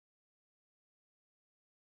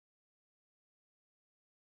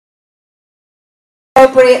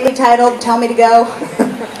appropriately titled Tell Me to Go.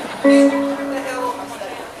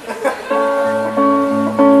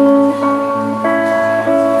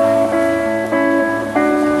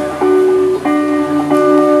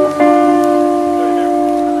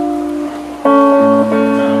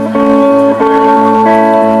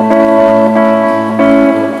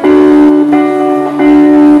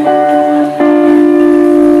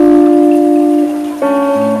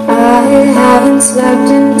 Slept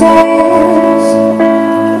in days,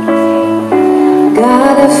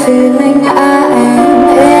 got a feeling I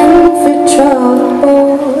am in for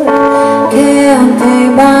trouble, can't pay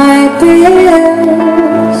my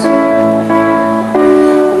bills,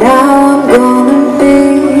 now I'm gonna be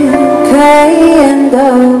paying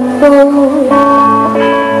double.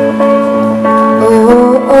 Oh,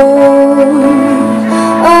 oh, oh,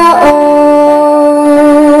 oh.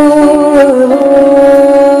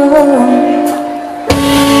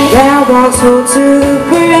 Walks full to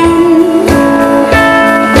bring,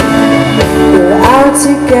 you're out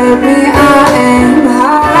to get me, I am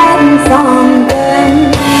hiding from them,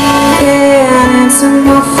 can't answer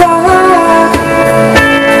my phone,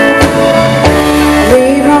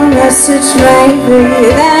 leave a message maybe,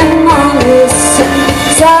 then I'll listen,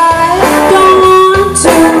 'cause I don't want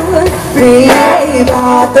to be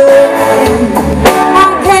bothered, I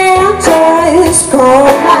can't just call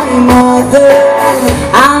my mother,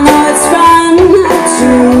 I know it's fun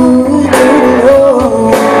to do.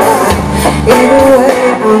 Either way,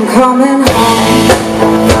 I'm coming home.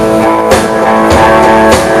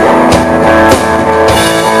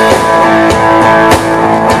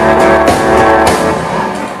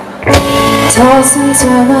 Tossing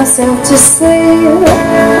to myself to sleep,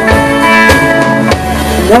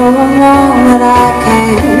 though I'm wrong but I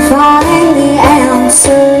can't find the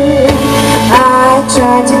answer. I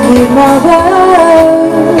tried to keep my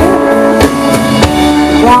word,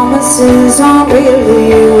 promises aren't really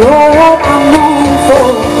what I'm known for,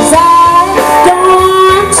 'cause I don't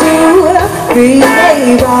want to be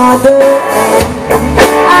bothered,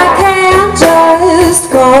 I can't just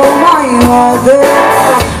call my mother,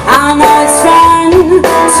 I know it's fun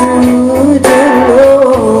to do,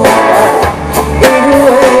 either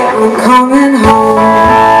way I'm coming home.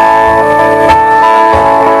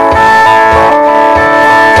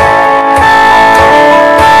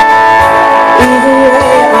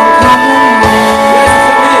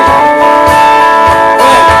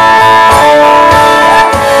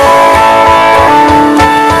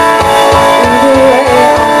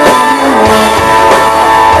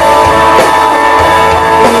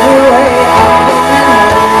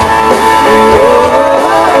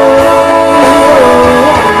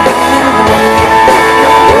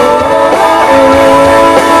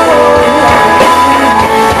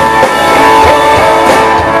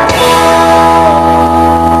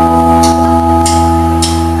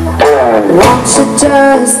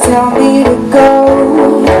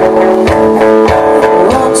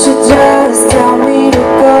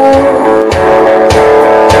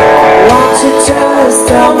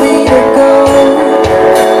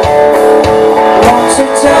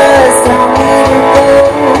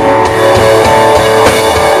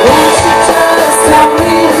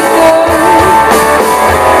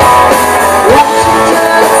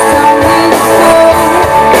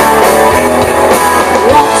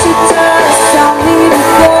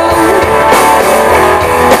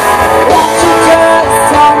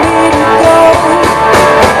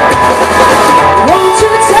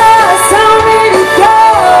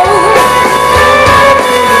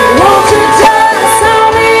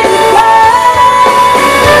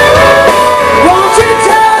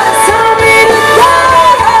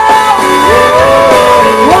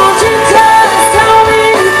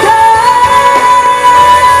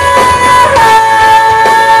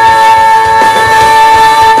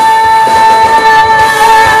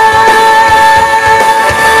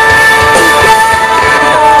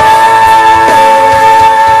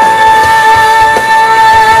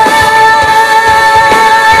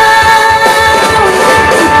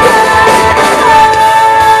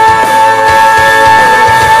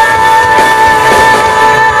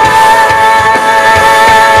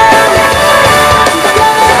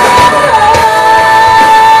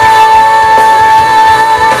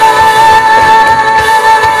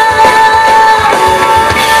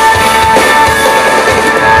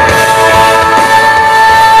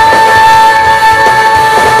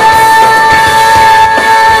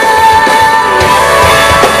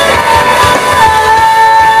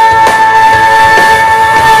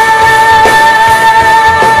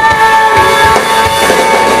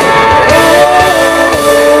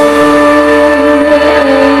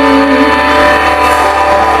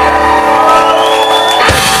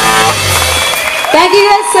 Thank you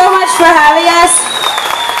guys so much for having us.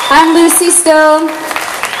 I'm Lucy Stone.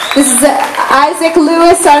 This is Isaac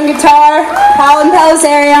Lewis on guitar, Colin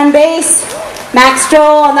Pelissari on bass, Max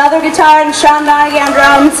Joel on the other guitar, and Sean Donaghy on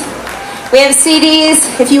drums. We have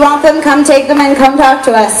CDs. If you want them, come take them and come talk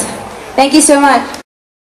to us. Thank you so much.